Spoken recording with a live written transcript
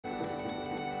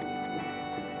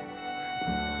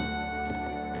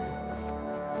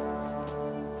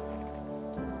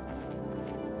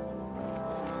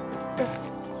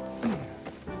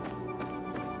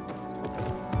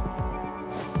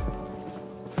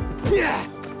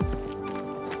Yeah!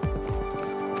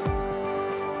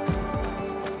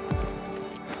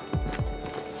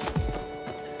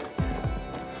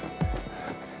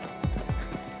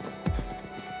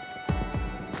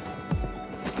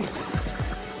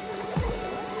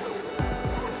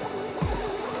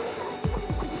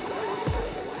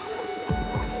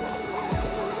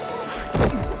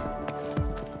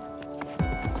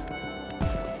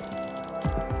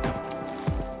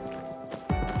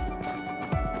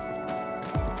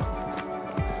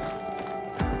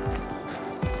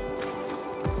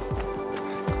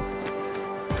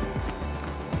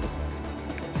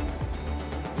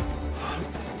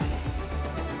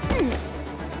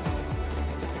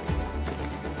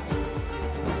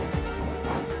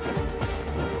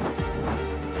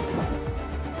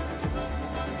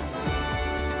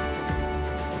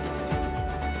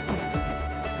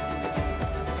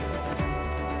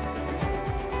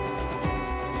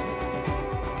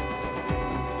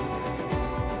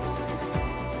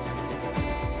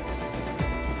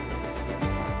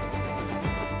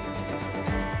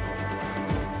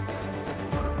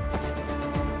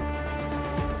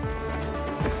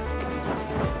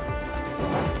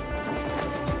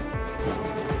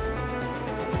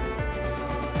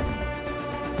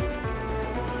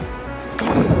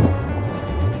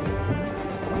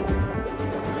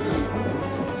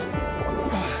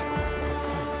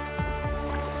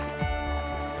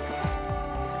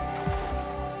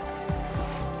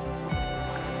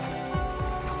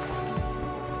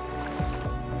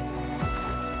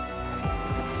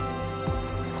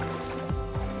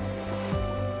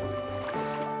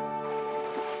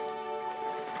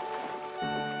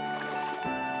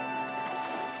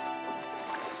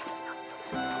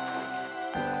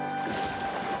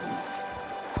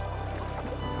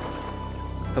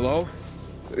 Hello?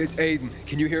 It's Aiden.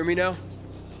 Can you hear me now?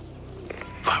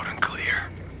 Loud and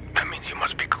clear. That means you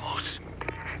must be close.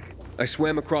 I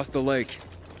swam across the lake.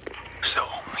 So,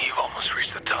 you've almost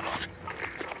reached the tunnels.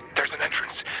 There's an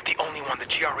entrance, the only one the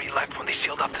GRE left when they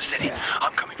sealed up the city.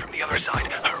 I'm coming from the other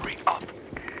side. Hurry up.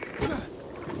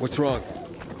 What's wrong?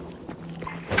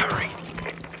 Hurry.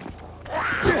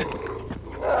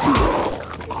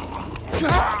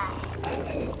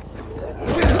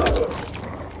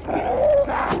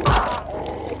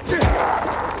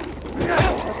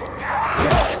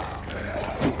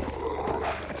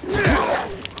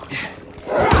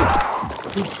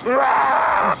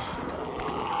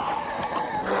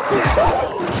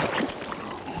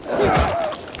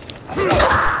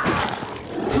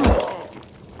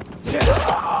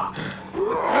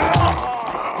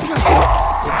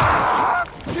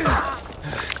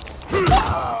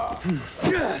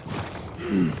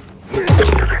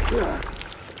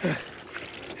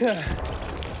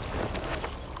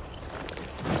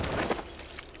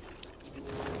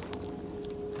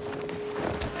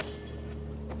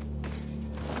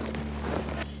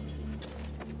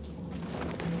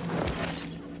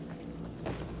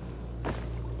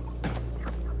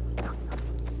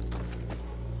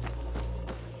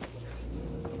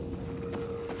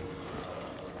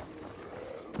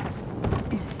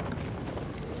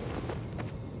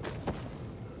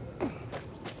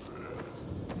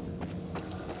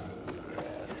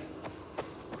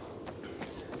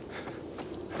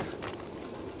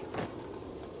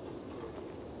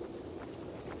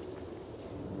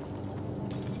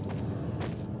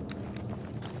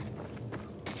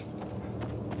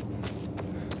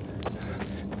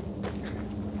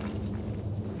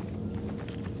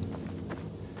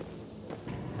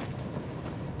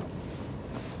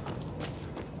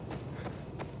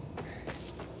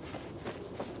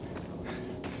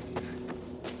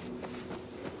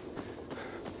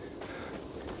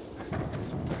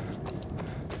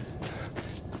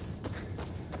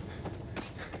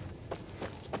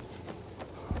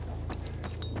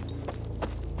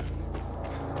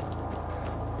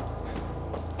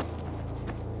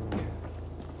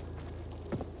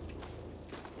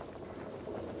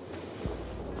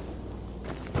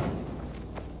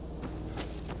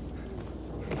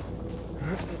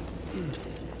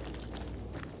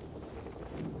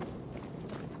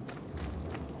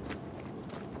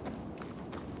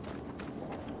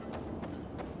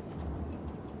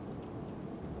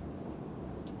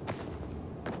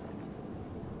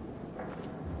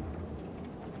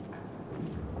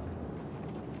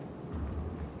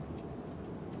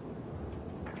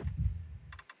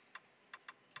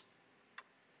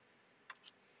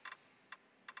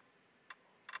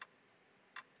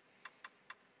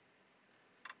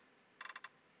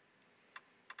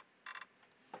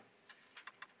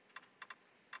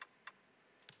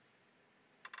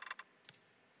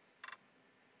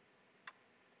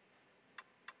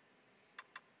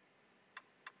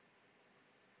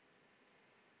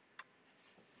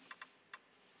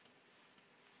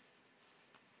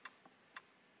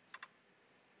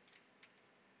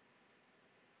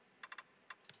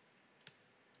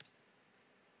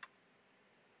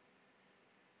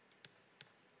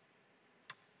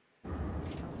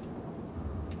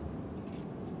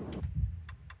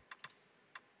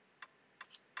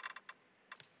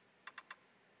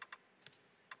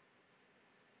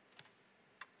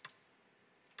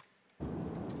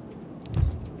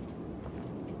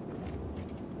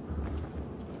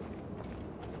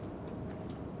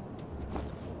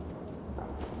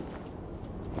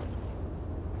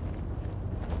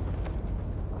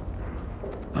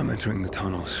 I'm entering the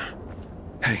tunnels.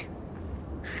 Hey,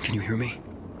 can you hear me?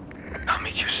 I'll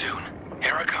meet you soon.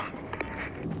 Here I come.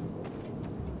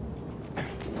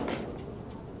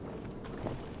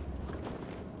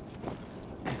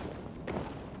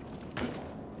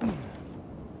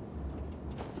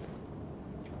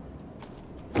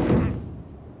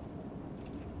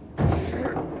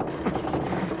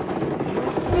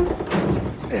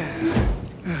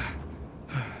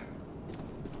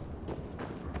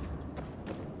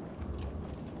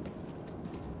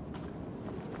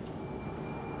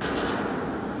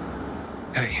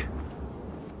 Hey,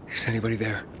 is anybody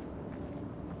there?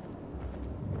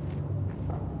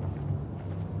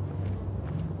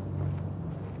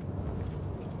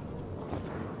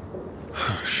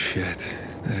 Oh, shit.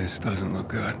 This doesn't look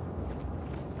good.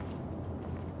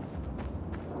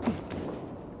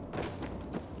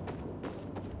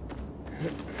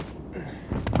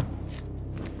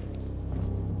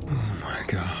 Oh my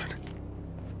God.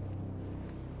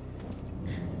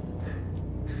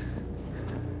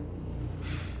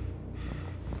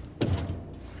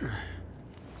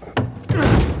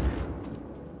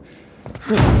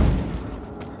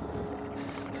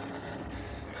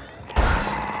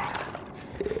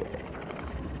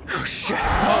 Oh shit!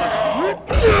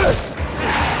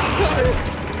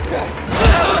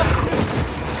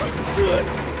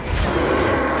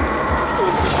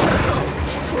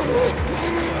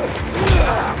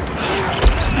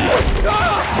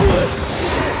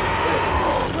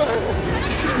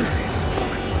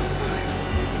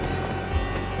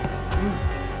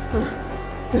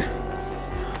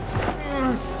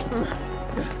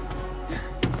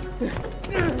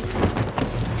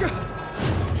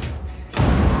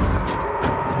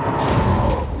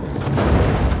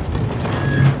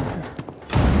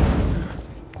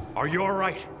 Are you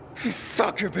alright?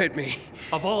 Fucker bit me.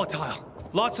 A volatile.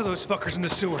 Lots of those fuckers in the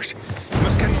sewers. You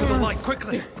must get into the light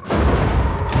quickly.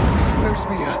 Where's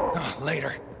Mia?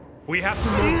 Later. We have to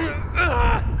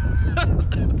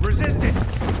move. Resist it.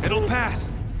 It'll pass.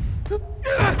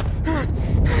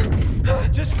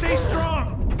 Just stay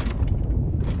strong.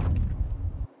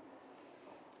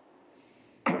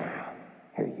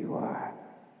 Here you are.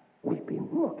 We've been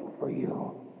looking for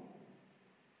you.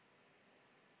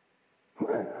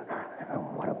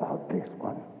 And what about this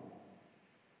one?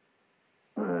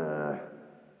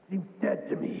 Seems dead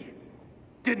to me.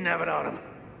 Didn't have it on him.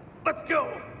 Let's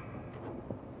go!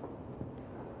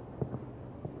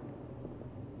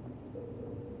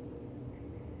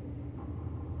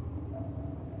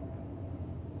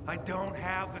 I don't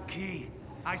have the key.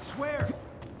 I swear.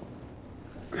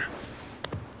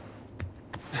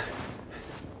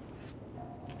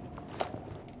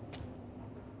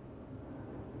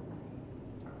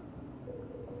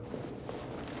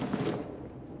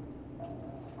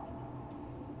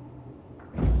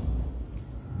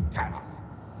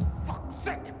 Fuck's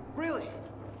sake! Really?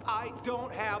 I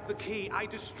don't have the key. I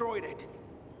destroyed it.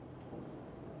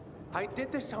 I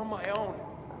did this on my own.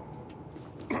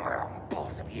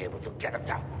 Balls to be able to get him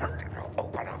to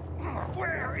open up.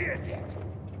 Where is it?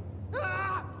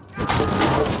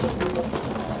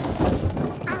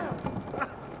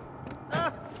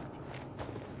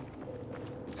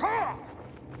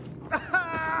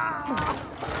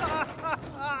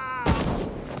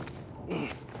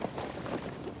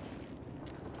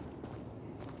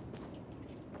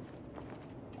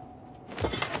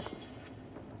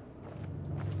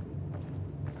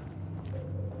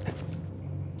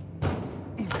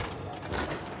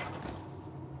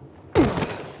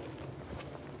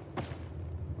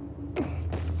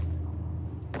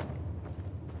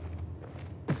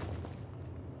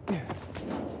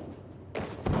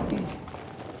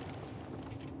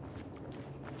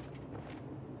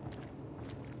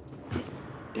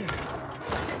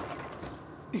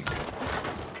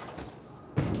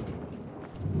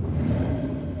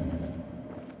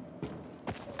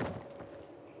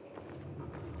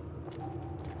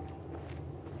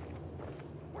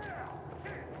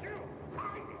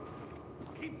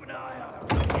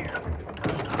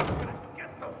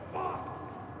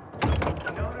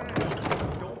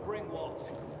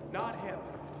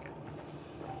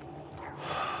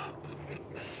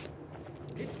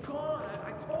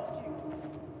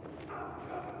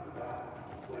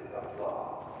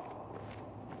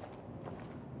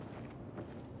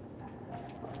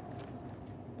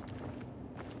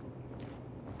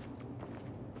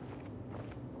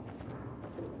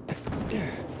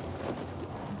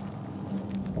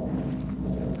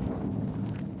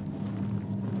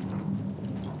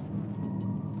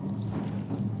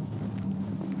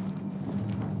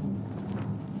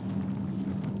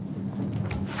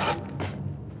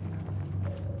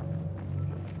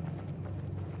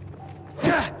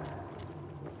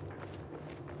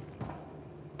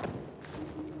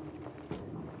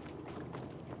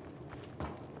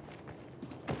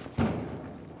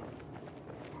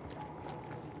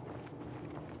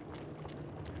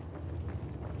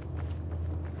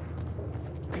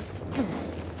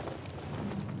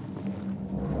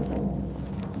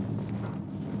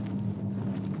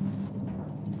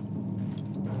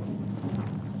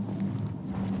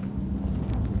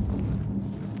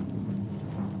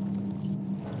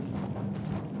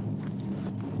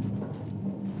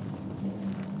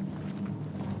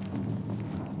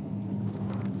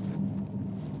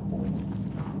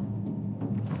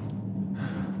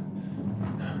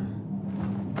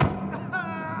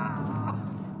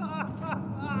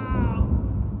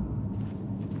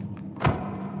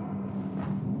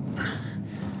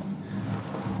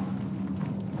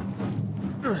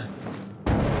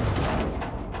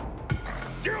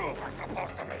 am I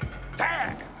supposed to be?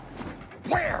 Dad!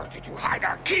 Where did you hide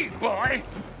our key, boy?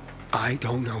 I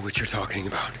don't know what you're talking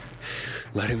about.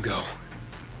 Let him go.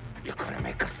 You're gonna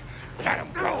make us let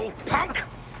him go, punk?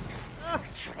 I'd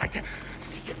sure like to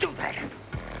see you do that.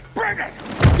 Bring it!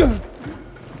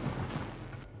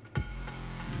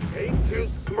 Ain't you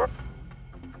smart?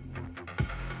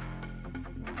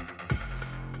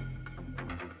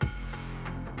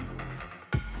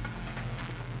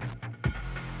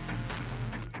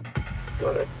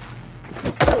 Got it.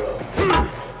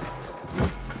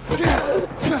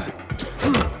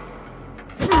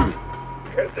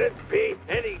 Could this be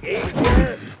any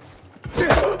easier?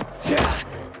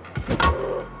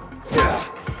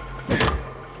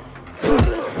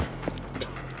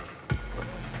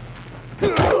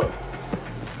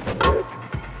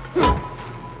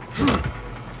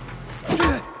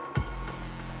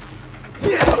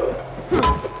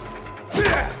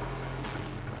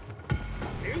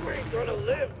 You ain't gonna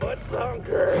live much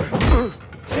longer.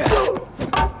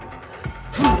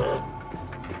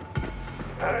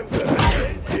 I'm gonna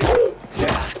end you.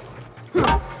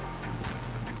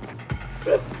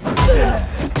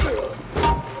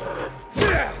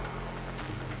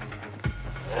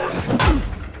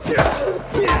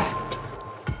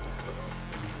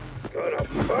 Gonna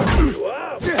fuck you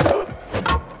up.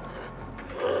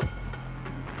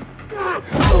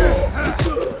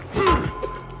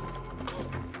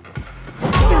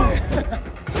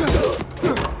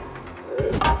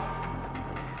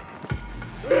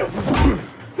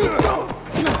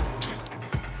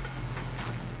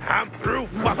 I'm through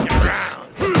fucking around.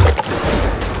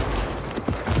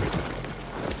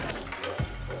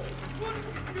 What did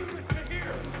you do to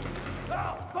here?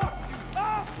 Oh, fuck you!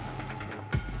 Oh!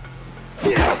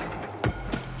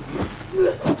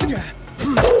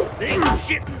 Eat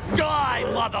shit and die,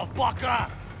 motherfucker!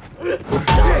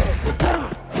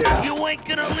 You ain't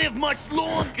gonna live much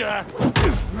longer!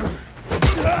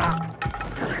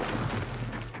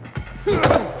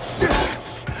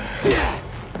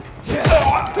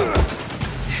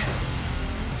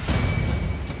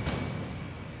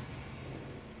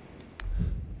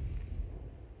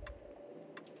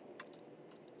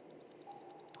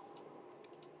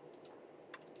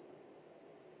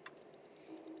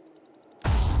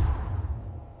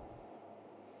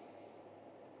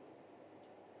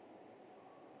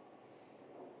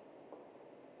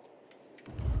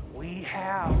 We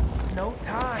have no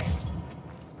time.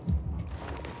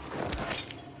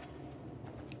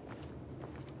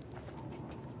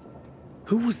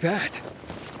 Who was that?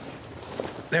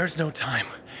 There's no time.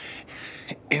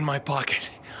 In my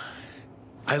pocket.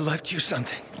 I left you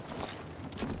something.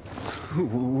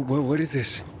 What is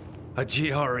this? A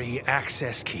GRE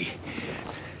access key.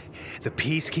 The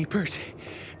Peacekeepers,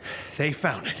 they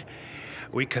found it.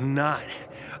 We cannot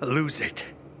lose it.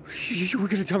 You were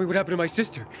gonna tell me what happened to my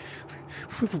sister.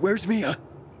 Where's Mia?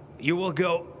 You will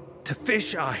go to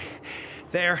Fisheye.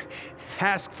 There,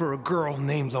 ask for a girl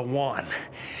named Lawan.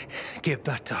 Give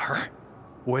that to her.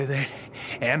 With it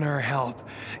and her help,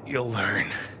 you'll learn.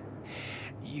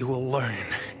 You will learn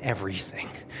everything.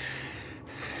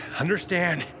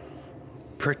 Understand?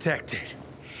 Protect it.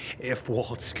 If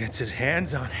Waltz gets his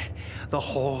hands on it, the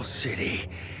whole city,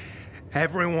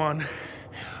 everyone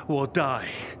will die.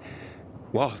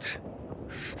 Walt.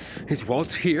 Is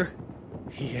Walt here?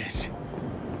 He is.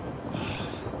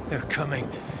 They're coming.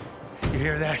 You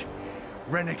hear that?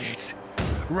 Renegades.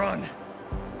 Run.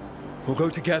 We'll go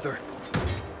together.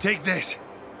 Take this.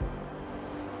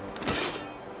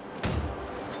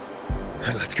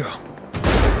 Let's go.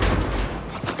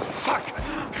 Fuck!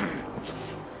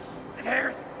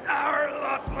 There's our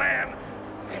lost lamb,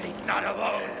 and he's not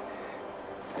alone.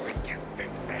 We can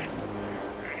fix that.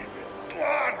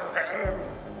 Slaughter him!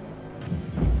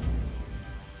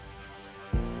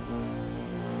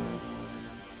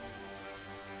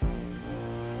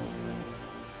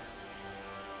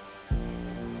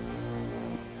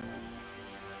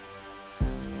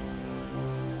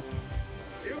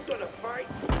 You gonna fight?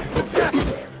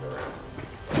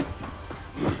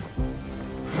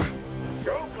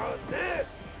 Joke on this!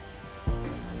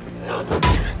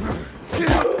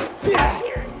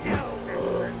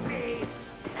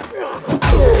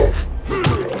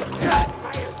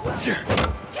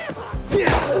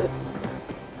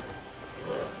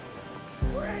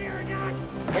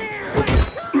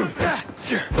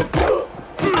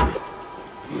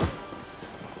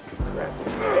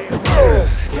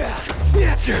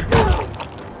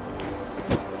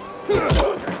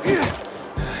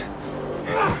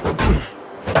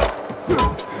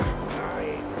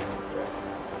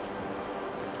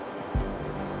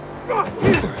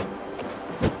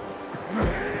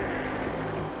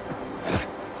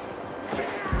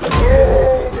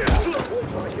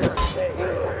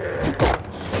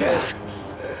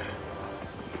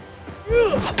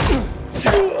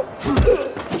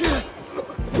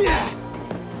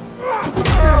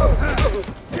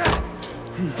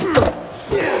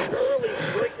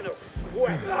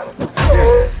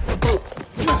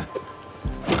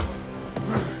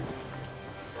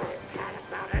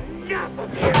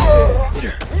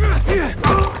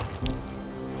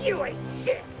 You ain't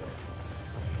shit!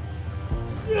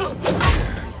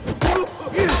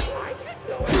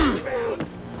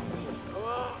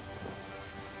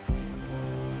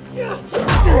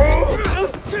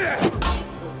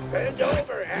 Bend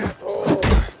over, asshole!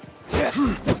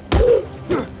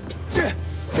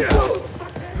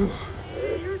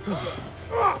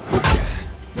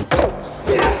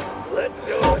 Let's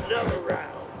go another round.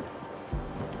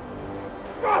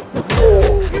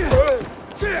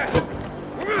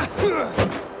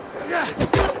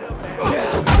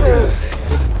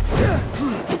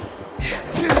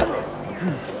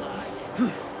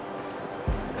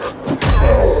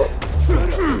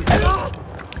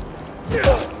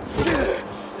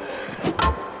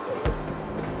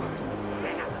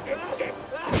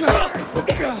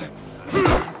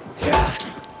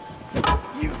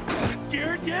 You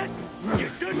scared yet? You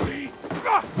should be.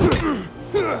 Or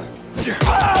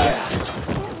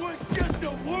was just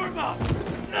a warm-up.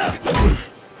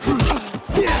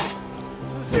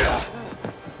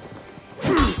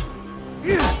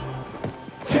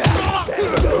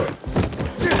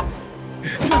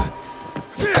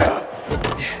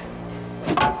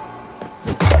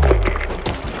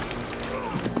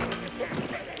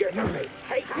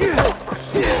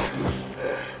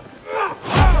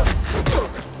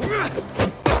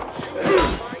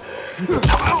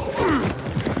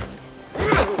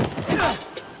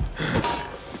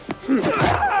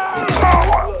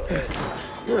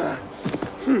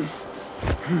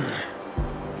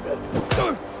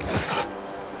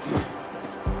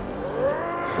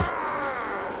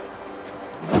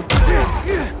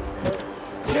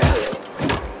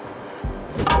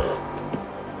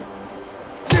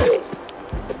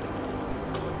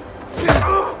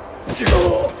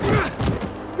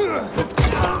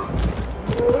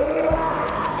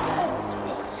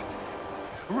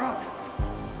 Run!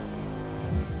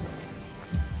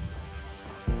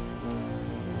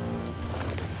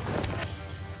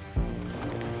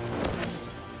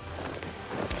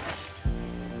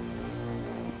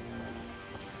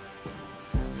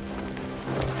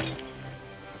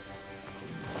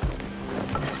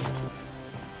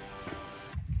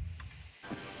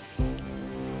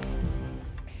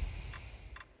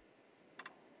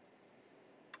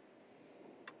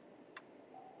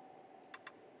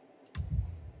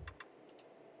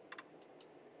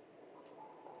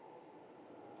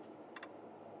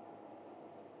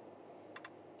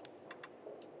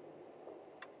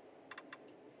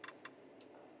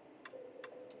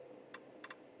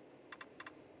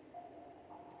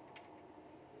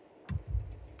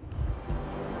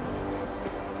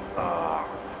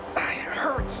 It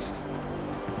hurts.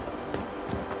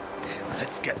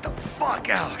 Let's get the fuck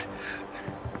out.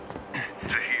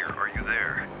 Tahir, are you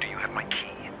there? Do you have my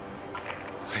key?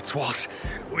 It's Walt.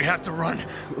 We have to run.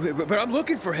 But I'm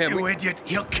looking for him. You idiot.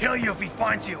 He'll kill you if he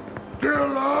finds you.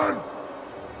 Dylan!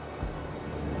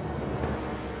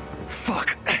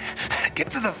 Fuck.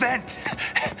 Get to the vent.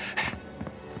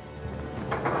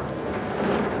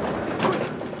 Quick.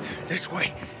 This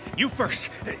way. You first.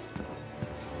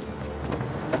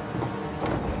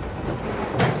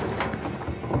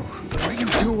 What are you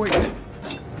doing?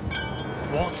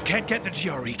 Waltz can't get the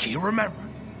GRE key, remember.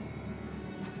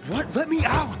 What? Let me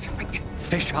out!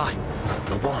 Fish High.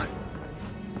 The one.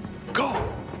 Go!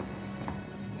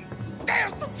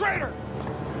 There's the traitor!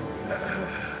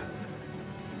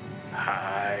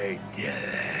 I did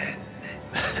it.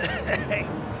 Hey,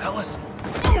 fellas.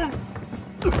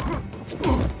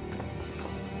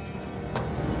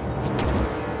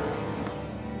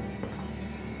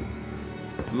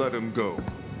 Let him go.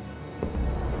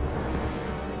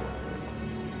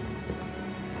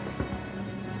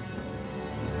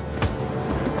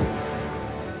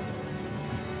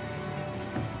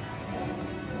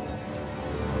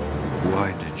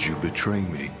 Why did you betray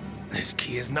me? This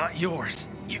key is not yours.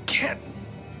 You can't.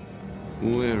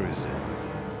 Where is it?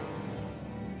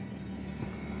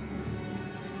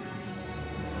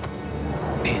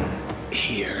 In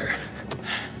here.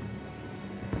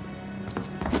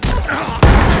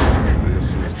 This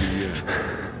was the end.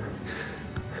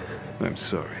 I'm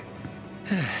sorry.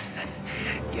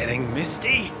 Getting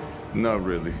misty? Not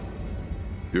really.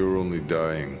 You're only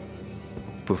dying.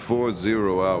 Before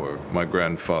 0 hour, my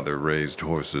grandfather raised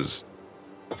horses.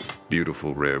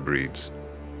 Beautiful rare breeds.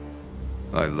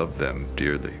 I love them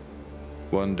dearly.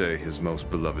 One day, his most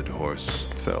beloved horse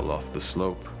fell off the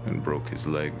slope and broke his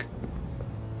leg.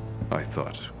 I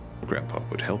thought Grandpa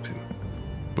would help him,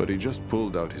 but he just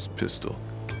pulled out his pistol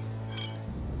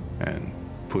and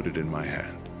put it in my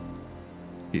hand.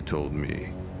 He told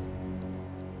me,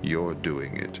 "You're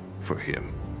doing it for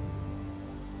him."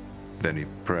 Then he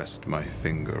pressed my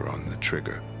finger on the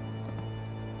trigger.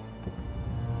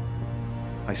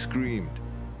 I screamed.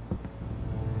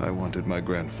 I wanted my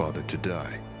grandfather to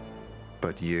die.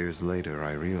 But years later,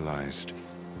 I realized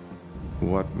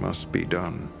what must be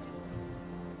done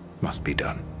must be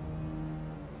done.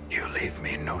 You leave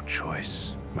me no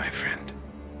choice, my friend.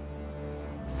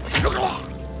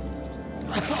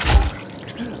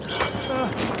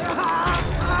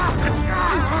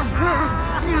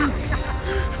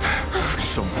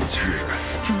 Someone's here.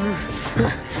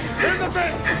 In the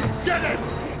vent! Get it!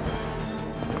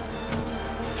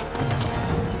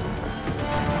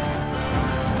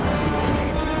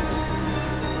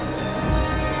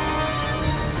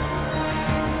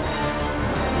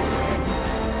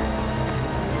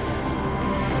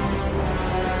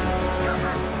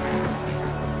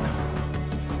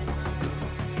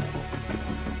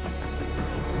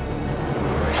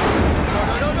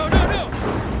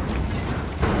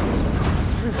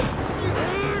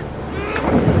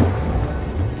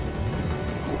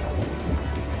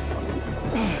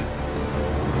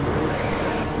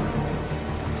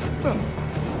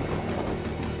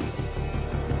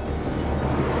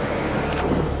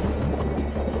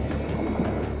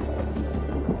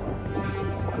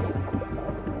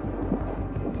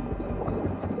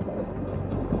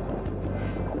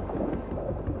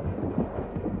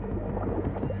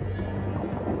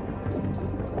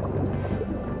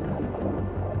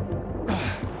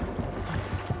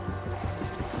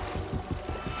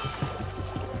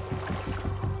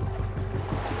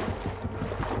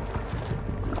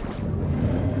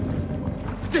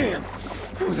 Damn!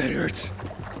 Oh, that hurts.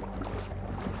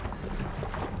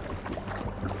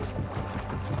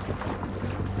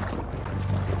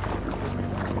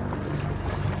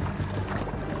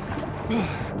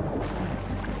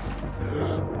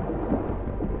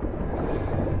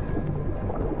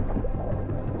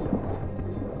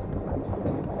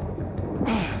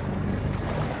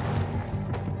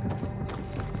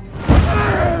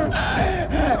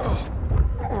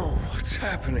 Oh, what's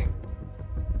happening?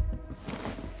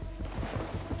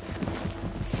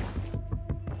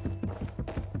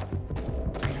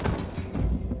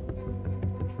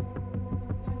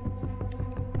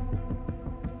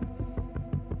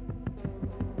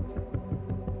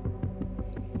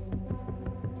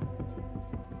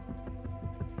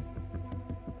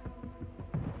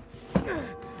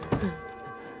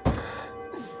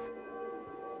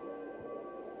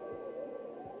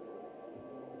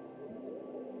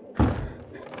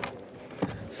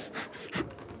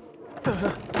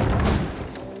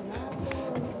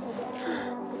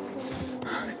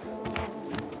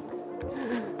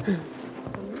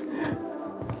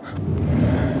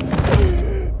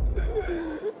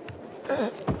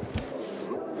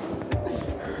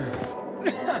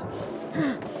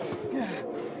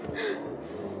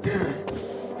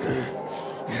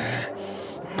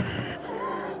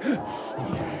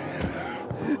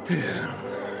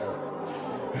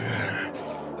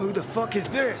 Who the fuck is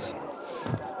this?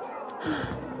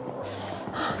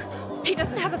 He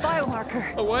doesn't have a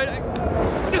biomarker. Oh, what? He's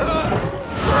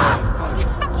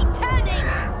fucking turning!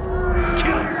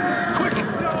 Kill him! Quick!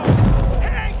 No!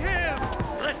 Hang him!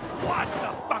 Let's watch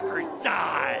the fucker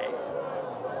die!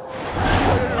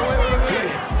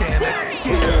 Damn it!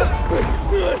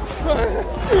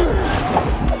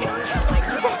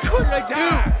 Fuck, what did I do?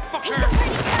 He's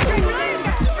already turned!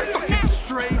 Fucking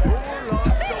straight!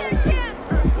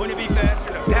 Wouldn't it be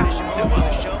faster to dash him through on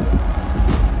the show?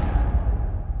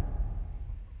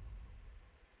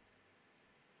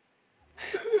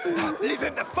 Leave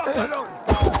him the fuck alone!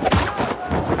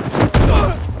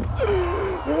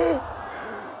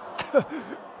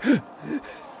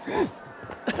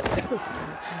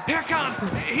 Here come!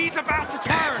 He's about to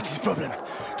turn! What's his problem?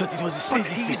 Thought it was a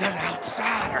sleazy He's an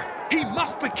outsider! He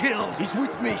must be killed! He's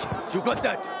with me. You got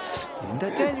that? Didn't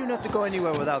I tell you not to go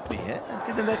anywhere without me, eh?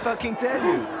 Didn't I fucking tell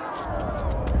you?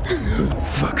 Who the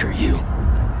fuck are you?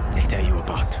 They'll tell you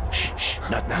about. Shh, shh,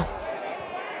 not now.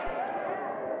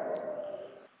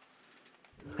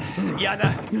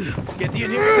 Yana, get the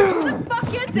inhibitors. What the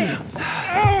fuck is it?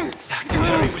 Just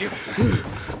hurry, will you?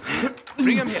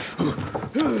 Bring him here.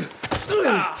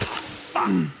 Ah,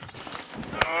 fuck.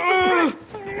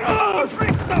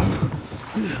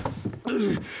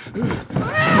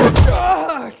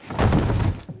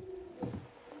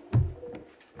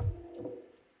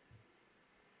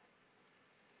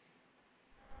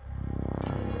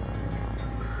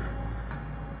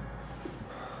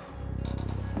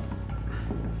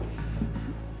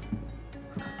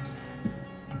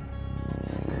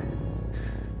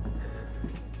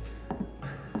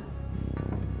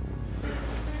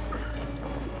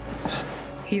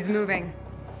 He's moving.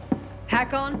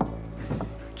 Hakon?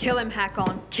 Kill him,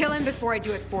 Hakon. Kill him before I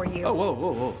do it for you. Oh, whoa,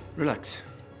 whoa, whoa. Relax.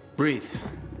 Breathe.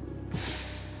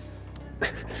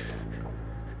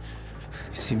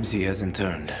 Seems he hasn't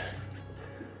turned.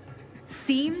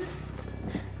 Seems?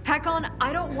 Hakon,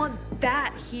 I don't want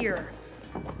that here.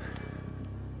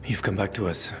 You've come back to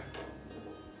us.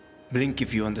 Blink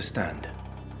if you understand.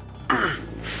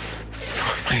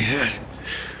 My head.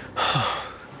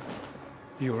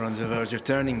 You were on the verge of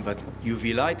turning, but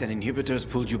UV light and inhibitors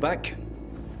pulled you back.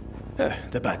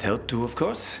 The bat helped too, of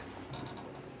course.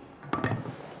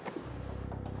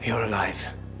 You're alive.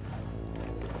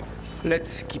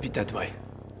 Let's keep it that way.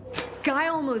 Guy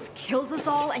almost kills us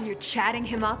all and you're chatting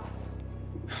him up?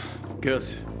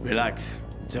 Girls, relax.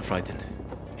 They're frightened.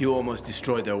 You almost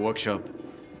destroyed their workshop.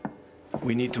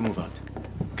 We need to move out.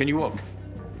 Can you walk?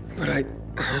 But I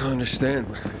don't understand.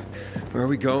 Where are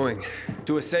we going?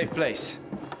 To a safe place.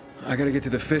 I gotta get to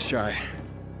the fisheye.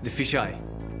 The fisheye.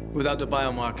 Without the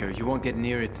biomarker, you won't get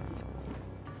near it.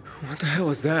 What the hell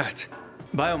is that?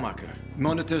 Biomarker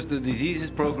monitors the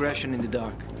disease's progression in the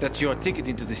dark. That's your ticket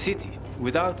into the city.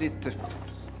 Without it,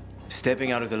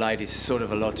 stepping out of the light is sort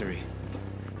of a lottery.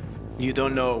 You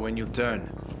don't know when you'll turn.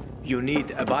 You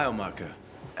need a biomarker,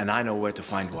 and I know where to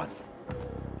find one.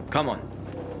 Come on.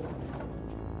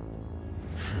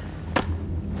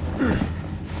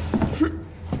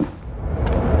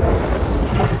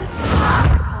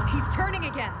 He's turning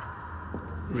again.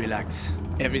 Relax.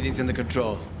 Everything's under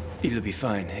control. It'll be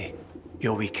fine, hey?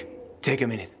 You're weak. Take a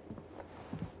minute.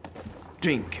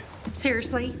 Drink.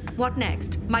 Seriously? What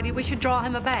next? Maybe we should draw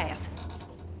him a bath.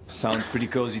 Sounds pretty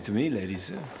cozy to me,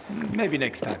 ladies. Maybe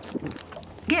next time.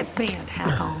 Get bent,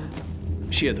 Hakon.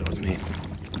 She adores me.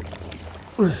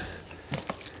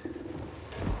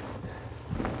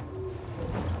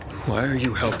 Why are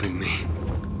you helping me?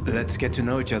 Let's get to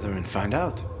know each other and find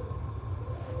out.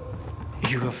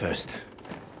 You go first.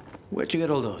 Where'd you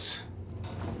get all those?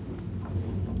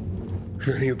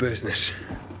 None of your business.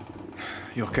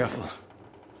 You're careful.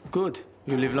 Good.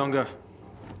 You live longer.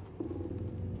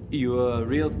 You a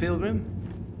real pilgrim?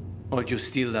 Or did you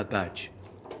steal that badge?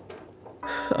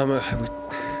 I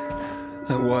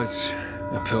was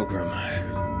a pilgrim.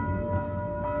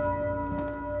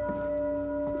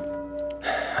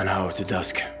 An hour to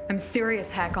dusk. I'm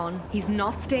serious, Hakon. He's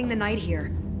not staying the night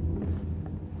here.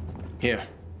 Here.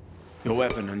 Your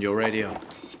weapon and your radio.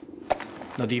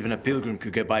 Not even a pilgrim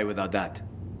could get by without that.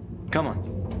 Come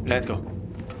on, let's go.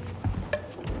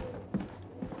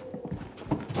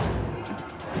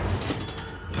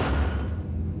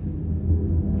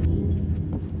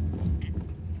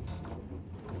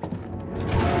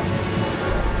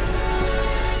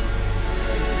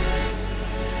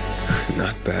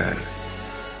 Not bad.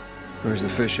 Where's the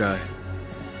fisheye?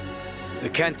 The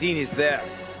canteen is there,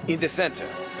 in the center,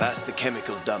 past the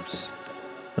chemical dumps.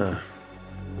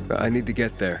 I need to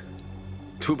get there.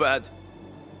 Too bad.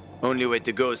 Only way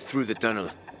to go is through the tunnel.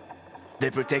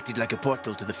 They protect it like a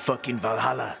portal to the fucking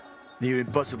Valhalla. Near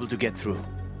impossible to get through.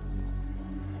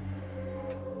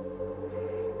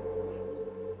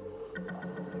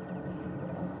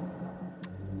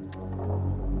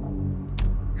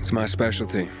 It's my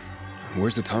specialty.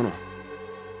 Where's the tunnel?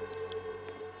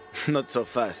 Not so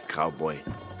fast, cowboy.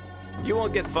 You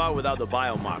won't get far without the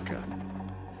biomarker.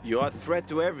 You're a threat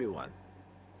to everyone.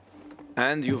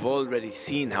 And you've already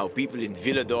seen how people in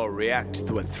Villedor react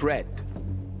to a threat.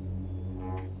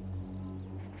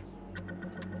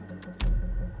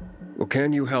 Well,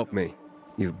 can you help me?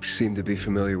 You seem to be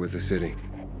familiar with the city.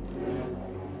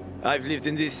 I've lived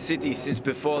in this city since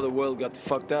before the world got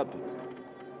fucked up.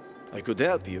 I could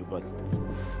help you, but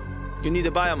you need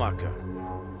a biomarker.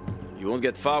 You won't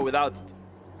get far without it.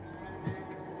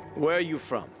 Where are you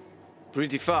from?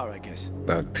 Pretty far, I guess.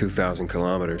 About 2,000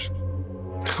 kilometers.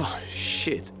 Oh,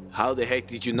 shit. How the heck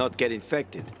did you not get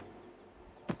infected?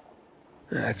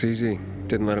 That's easy.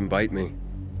 Didn't let him bite me.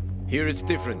 Here it's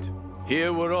different.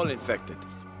 Here we're all infected.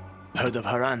 Heard of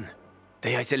Haran?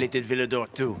 They isolated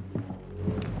Villedor too.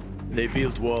 They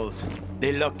built walls.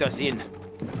 They locked us in.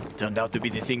 Turned out to be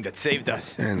the thing that saved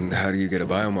us. And how do you get a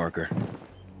biomarker?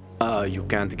 You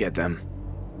can't get them.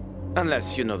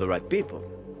 Unless you know the right people.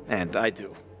 And I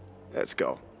do. Let's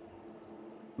go.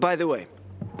 By the way,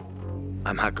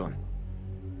 I'm Hakon.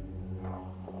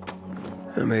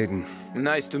 I'm Aiden.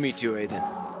 Nice to meet you, Aiden.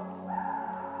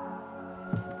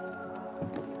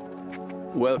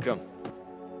 Welcome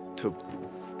to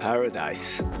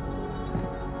paradise.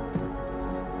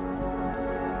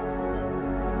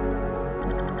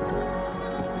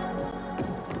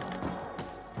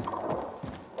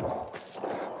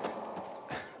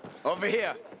 Over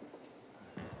here.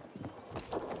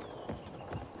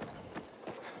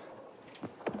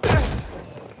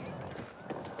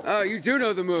 Oh, you do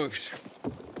know the moves.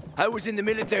 I was in the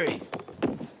military.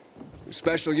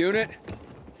 Special unit?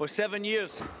 For 7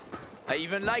 years. I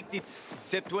even liked it,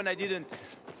 except when I didn't.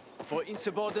 For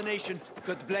insubordination,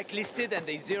 got blacklisted and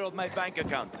they zeroed my bank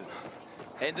account.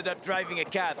 Ended up driving a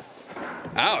cab.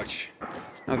 Ouch.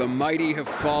 Now the mighty have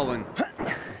fallen.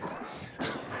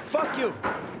 Fuck you!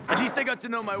 At least I got to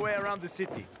know my way around the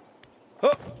city.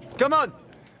 Oh, come on!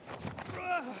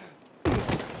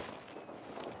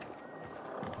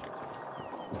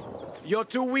 You're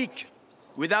too weak.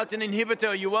 Without an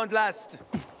inhibitor, you won't last.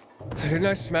 Didn't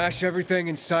I smash everything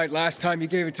in sight last time you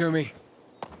gave it to me?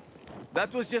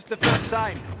 That was just the first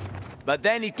time. But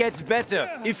then it gets better.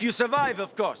 If you survive,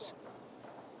 of course.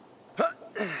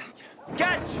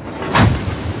 Catch!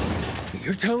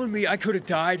 You're telling me I could have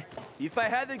died? If I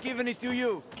hadn't given it to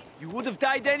you, you would have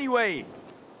died anyway.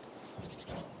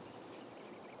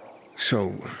 So,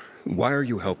 why are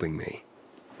you helping me?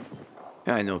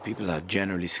 I know people are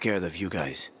generally scared of you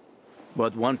guys.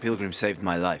 But one pilgrim saved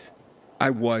my life.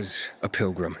 I was a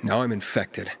pilgrim. Now I'm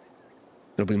infected.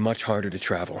 It'll be much harder to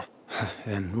travel.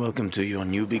 And welcome to your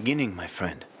new beginning, my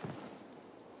friend.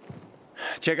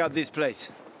 Check out this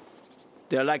place.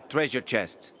 They're like treasure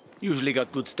chests. Usually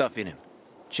got good stuff in them.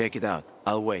 Check it out.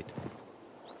 I'll wait.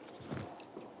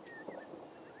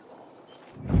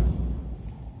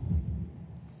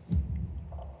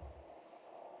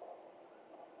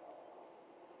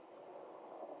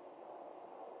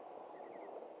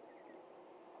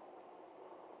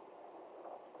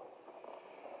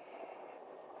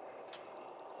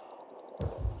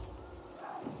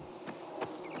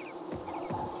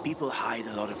 People hide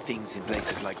a lot of things in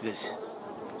places like this.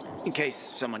 In case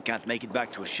someone can't make it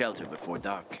back to a shelter before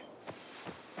dark.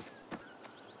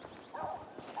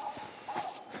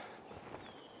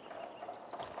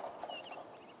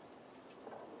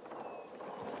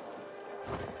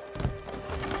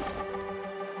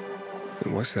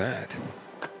 What's that?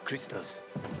 Crystals.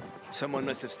 Someone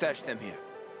must have stashed them here.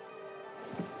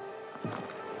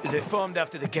 They formed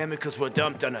after the chemicals were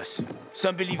dumped on us.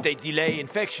 Some believe they delay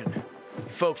infection.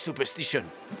 Folk superstition.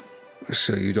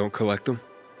 So you don't collect them?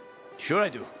 Sure I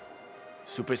do.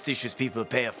 Superstitious people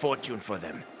pay a fortune for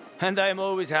them. And I am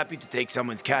always happy to take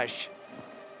someone's cash.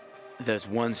 There's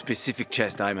one specific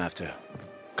chest I'm after.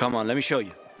 Come on, let me show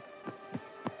you.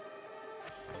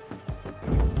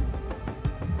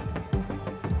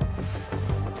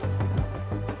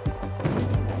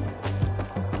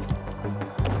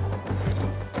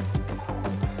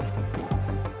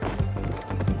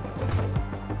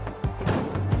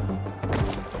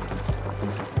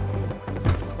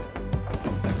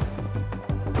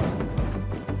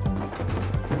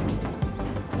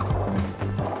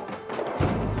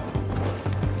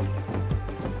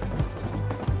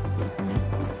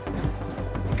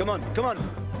 Come on, come on!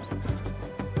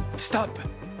 Stop!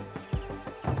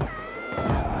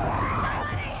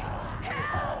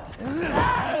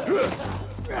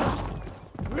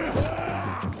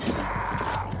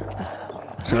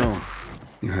 So,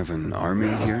 you have an army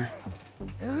here?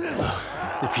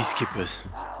 The peacekeepers.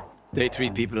 They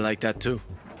treat people like that too.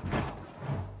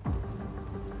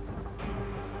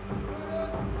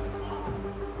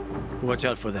 Watch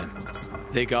out for them.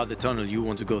 They guard the tunnel you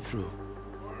want to go through.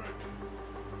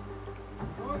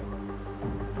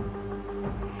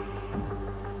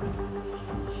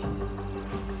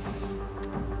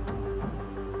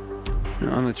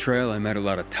 On the trail, I met a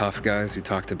lot of tough guys who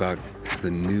talked about the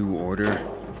new order.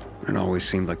 It always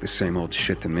seemed like the same old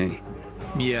shit to me.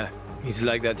 Yeah, it's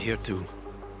like that here too.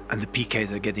 And the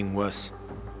PKs are getting worse.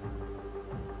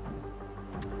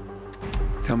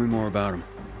 Tell me more about them.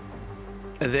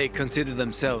 They consider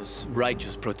themselves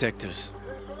righteous protectors.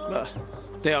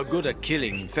 They are good at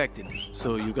killing infected,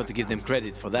 so you got to give them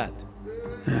credit for that.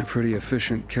 Yeah, pretty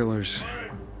efficient killers.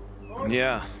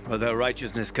 Yeah, but their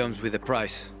righteousness comes with a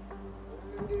price.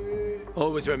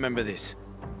 Always remember this.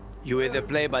 You either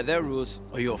play by their rules,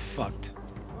 or you're fucked.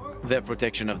 Their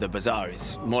protection of the bazaar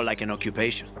is more like an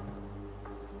occupation.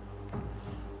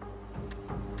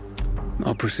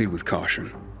 I'll proceed with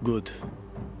caution. Good.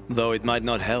 Though it might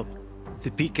not help.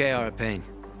 The PK are a pain.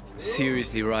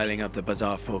 Seriously riling up the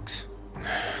bazaar folks.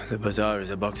 The bazaar is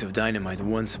a box of dynamite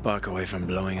one spark away from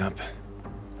blowing up.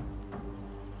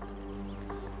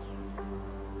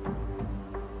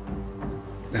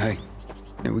 Hey,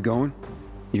 are we going?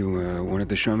 You, wanted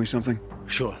to show me something?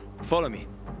 Sure. Follow me.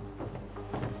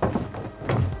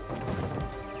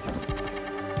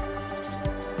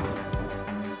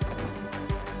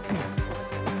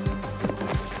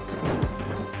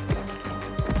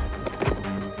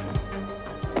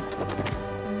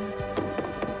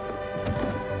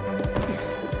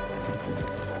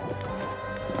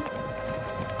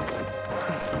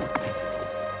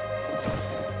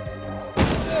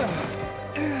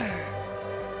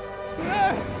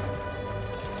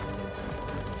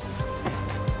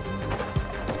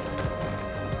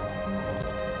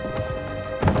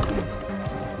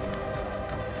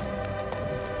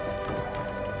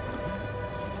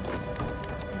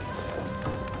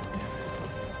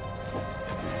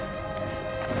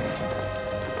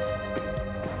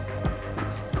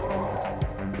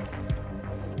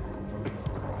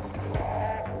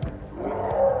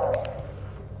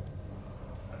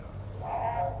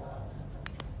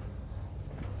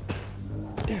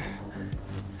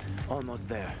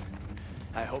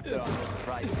 I hope there are no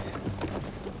surprises.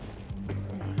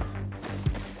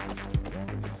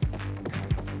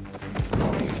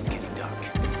 It's getting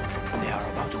dark. They are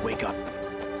about to wake up.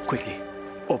 Quickly,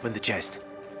 open the chest.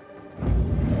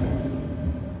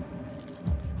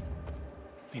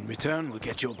 In return, we'll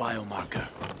get your biomarker.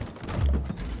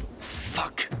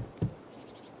 Fuck.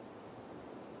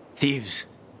 Thieves.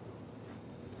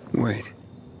 Wait.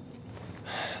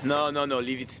 No,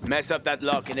 leave it. Mess up that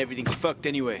lock and everything's fucked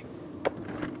anyway.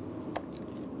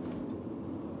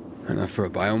 Enough for a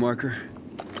biomarker?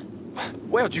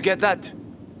 Where'd you get that?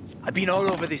 I've been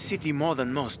all over this city more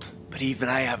than most, but even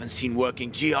I haven't seen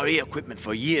working GRE equipment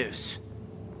for years.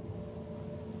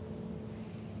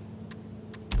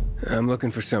 I'm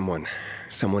looking for someone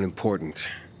important.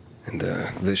 And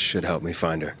this should help me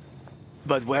find her.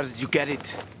 But where did you get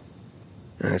it?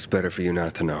 It's better for you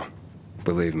not to know.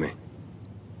 Believe me.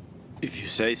 If you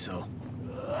say so.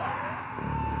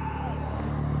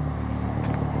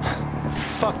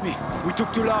 Fuck me. We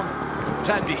took too long.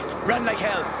 Plan B. Run like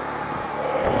hell.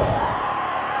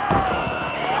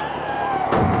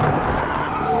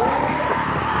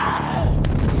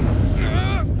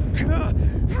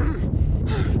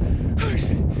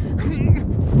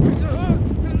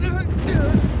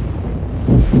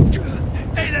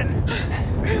 Aiden!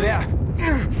 Are you there?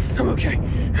 I'm okay.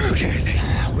 Okay, I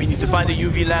think. We need to find a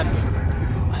UV lamp.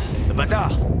 The bazaar.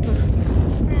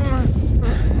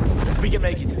 We can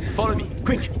make it. Follow me,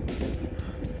 quick.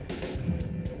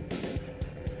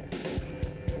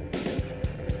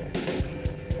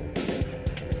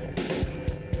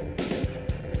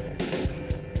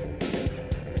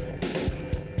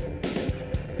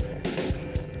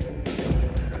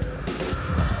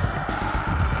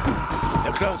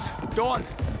 They're close. Go on.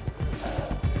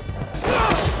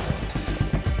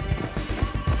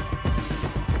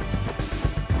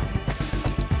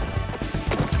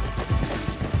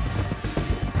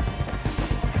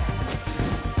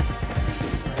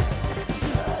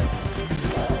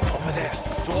 Over there,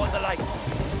 toward the light.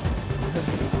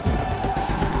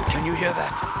 Can you hear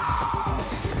that?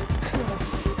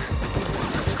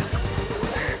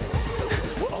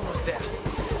 We're almost there.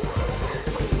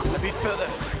 A bit further.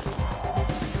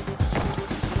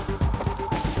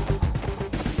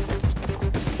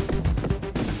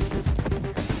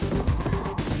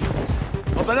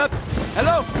 Open up!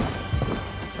 Hello!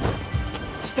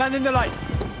 Stand in the light.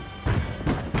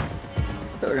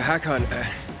 Hakon,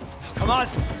 Come on!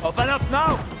 Open up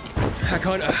now!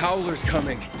 Hakon, a howler's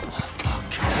coming.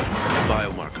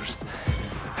 Biomarkers.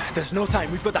 There's no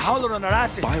time. We've got the howler on our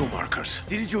asses. Biomarkers.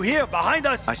 Didn't you hear? Behind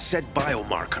us! I said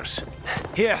biomarkers.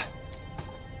 Here.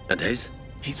 And his?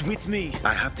 He's with me.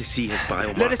 I have to see his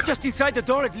biomarker. Let us just inside the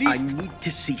door at I least. need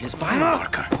to see his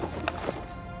biomarker.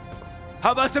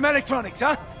 How about some electronics,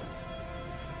 huh?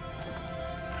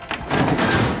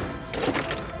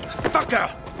 Fucker!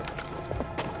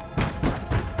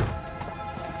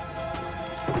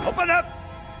 Open up!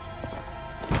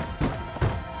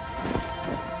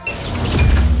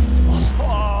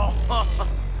 Oh.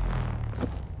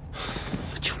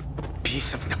 You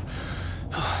piece of...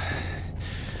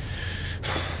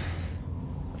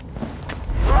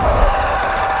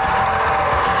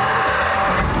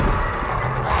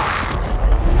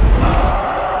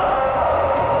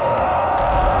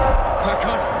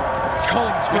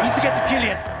 We need to get to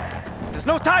Killian. There's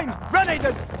no time. Run,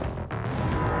 Aiden.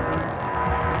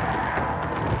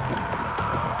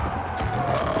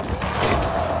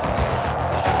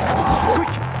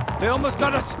 Quick! They almost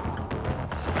got us.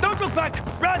 Don't look back.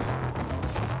 Run.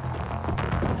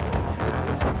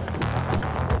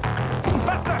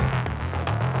 Faster.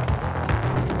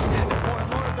 There's more and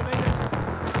more of them, Aiden.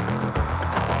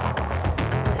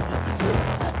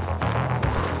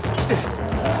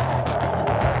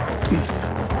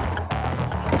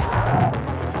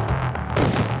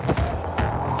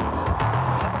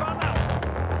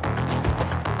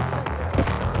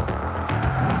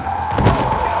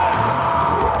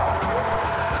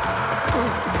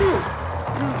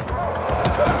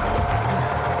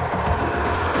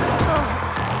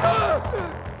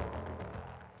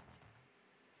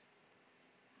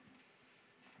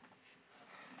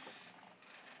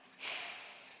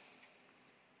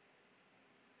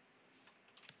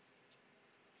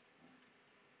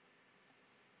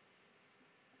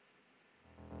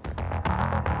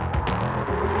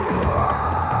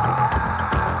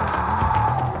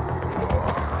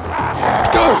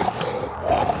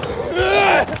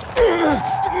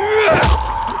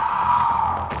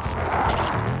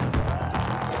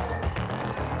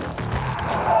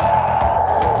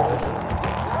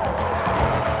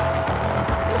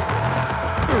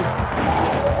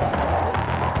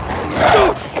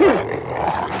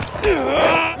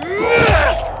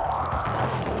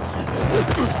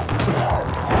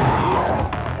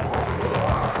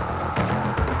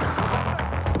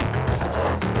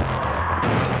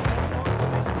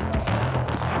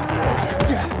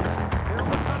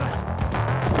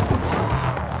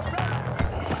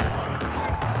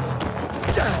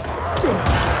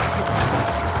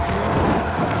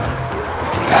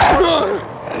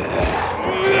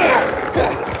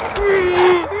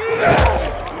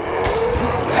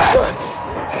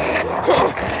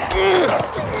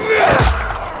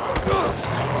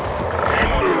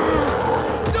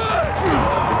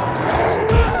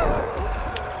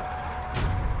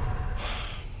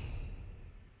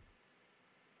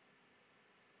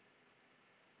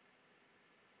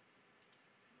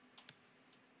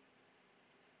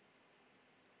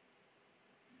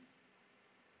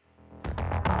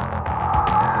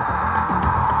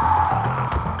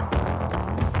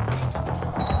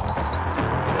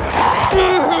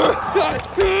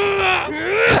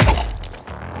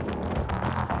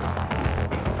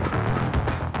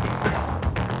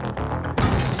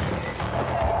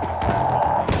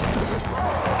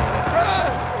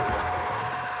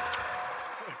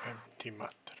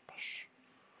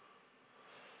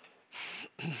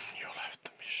 Jól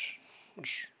láttam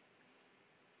is.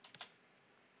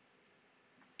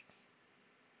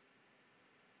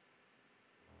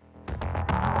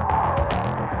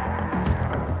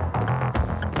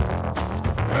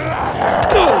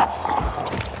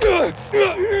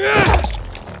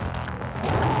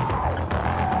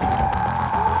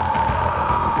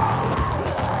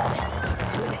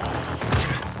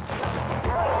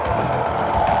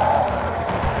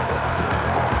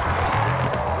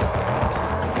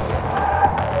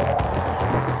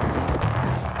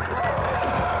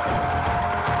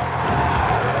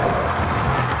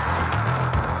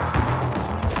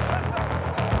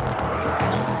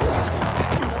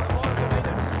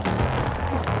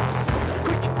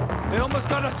 They almost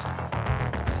got us!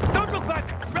 Don't look back!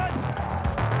 Run!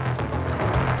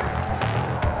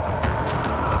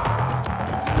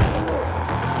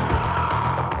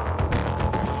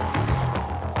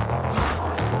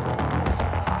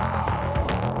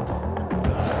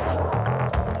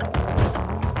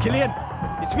 Killian!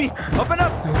 It's me! Open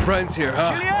up! No friends here,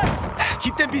 huh? Killian!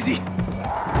 Keep them busy!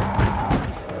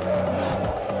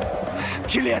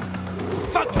 Killian!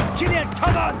 Fuck! Killian,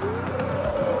 come on!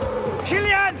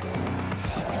 Killian!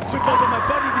 Trip over my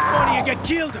body this morning and get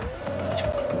killed!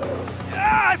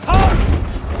 Asshole!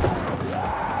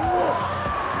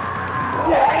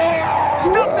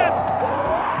 Stop them!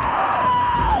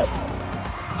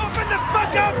 Open the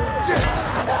fuck up!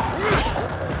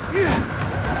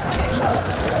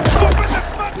 Open the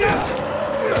fuck up!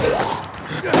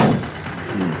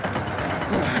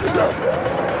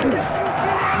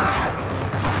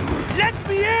 Let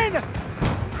me in!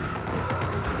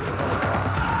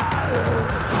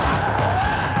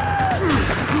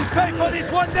 You pay for this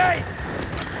one day!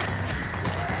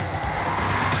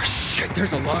 Oh, shit,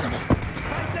 there's a lot of them.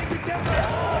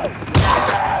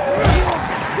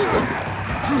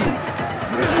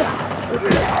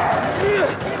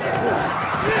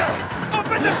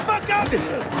 Open the fuck up!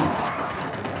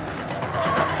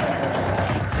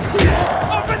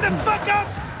 Open the fuck up!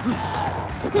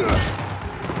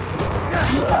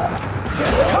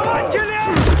 Come on, Killian!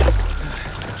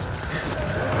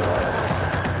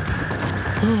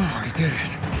 Oh, he did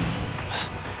it.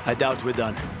 I doubt we're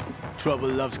done. Trouble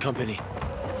loves company.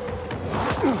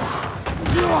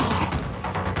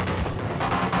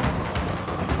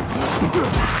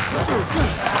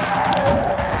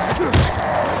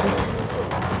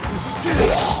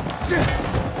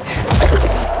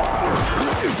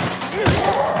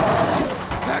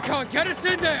 Back on, get us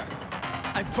in there!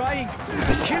 I'm trying!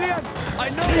 Killian! I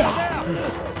know you're there!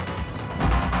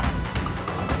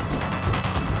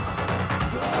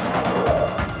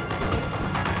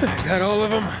 Is that all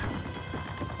of them?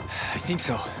 I think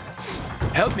so.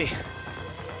 Help me.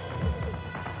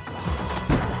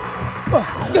 We're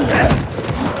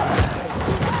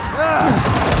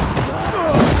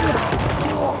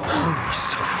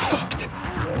so fucked.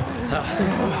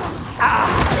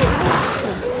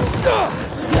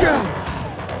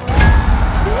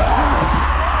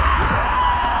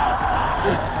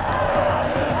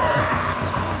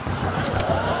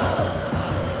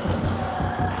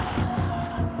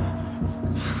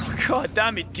 God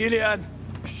damn it, Killian!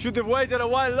 Should have waited a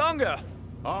while longer!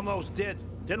 Almost did.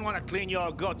 Didn't want to clean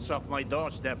your guts off my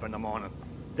doorstep in the morning.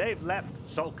 They've left,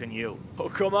 so can you. Oh,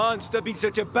 come on, stop being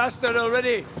such a bastard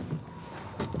already!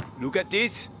 Look at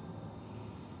this.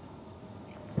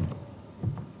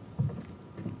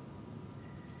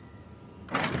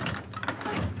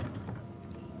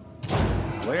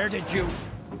 Where did you...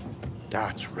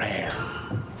 That's rare.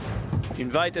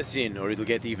 Invite us in, or it'll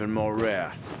get even more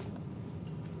rare.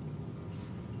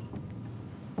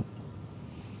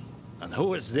 And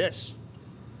who is this?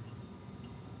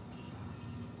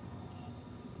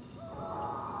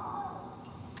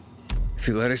 If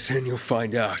you let us in, you'll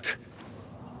find out.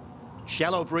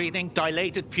 Shallow breathing,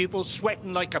 dilated pupils,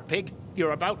 sweating like a pig.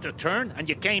 You're about to turn, and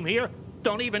you came here?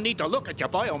 Don't even need to look at your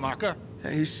biomarker.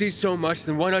 Hey, you see so much,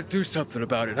 then why not do something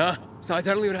about it, huh? Besides,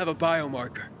 I don't even have a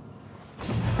biomarker.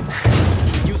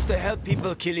 Used to help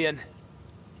people, Killian.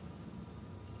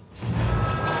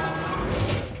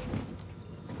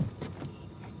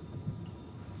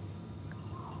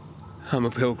 I'm a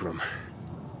pilgrim.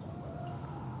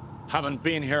 Haven't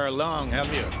been here long, have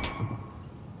you?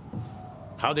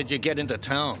 How did you get into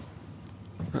town?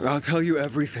 I'll tell you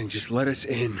everything, just let us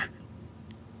in.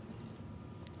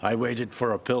 I waited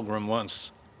for a pilgrim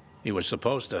once. He was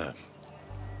supposed to...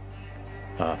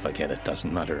 Oh, forget it.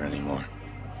 Doesn't matter anymore.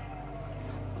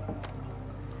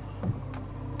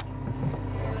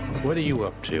 What are you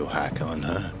up to, Hakon,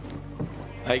 huh?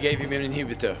 I gave him an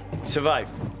inhibitor. He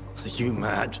survived. Are you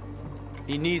mad?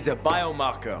 He needs a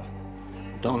biomarker.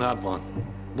 Don't have one.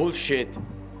 Bullshit.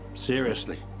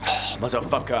 Seriously.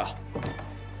 Motherfucker.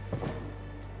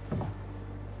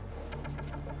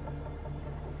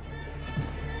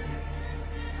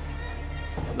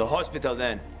 The hospital,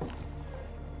 then.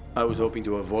 I was hoping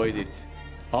to avoid it.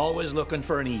 Always looking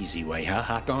for an easy way, huh,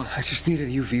 Hakon? I just need a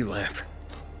UV lamp.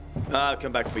 I'll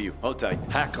come back for you. Hold tight.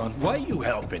 Hakon, why are you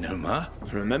helping him, huh?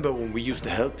 Remember when we used to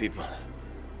help people?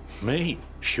 Me?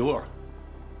 Sure.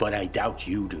 But I doubt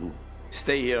you do.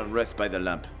 Stay here and rest by the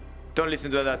lamp. Don't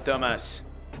listen to that dumbass.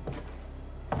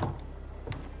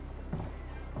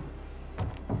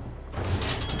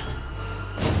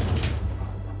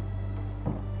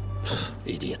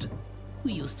 Idiot.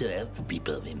 We used to help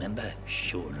people, remember?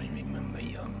 Sure, I remember,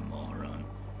 you moron.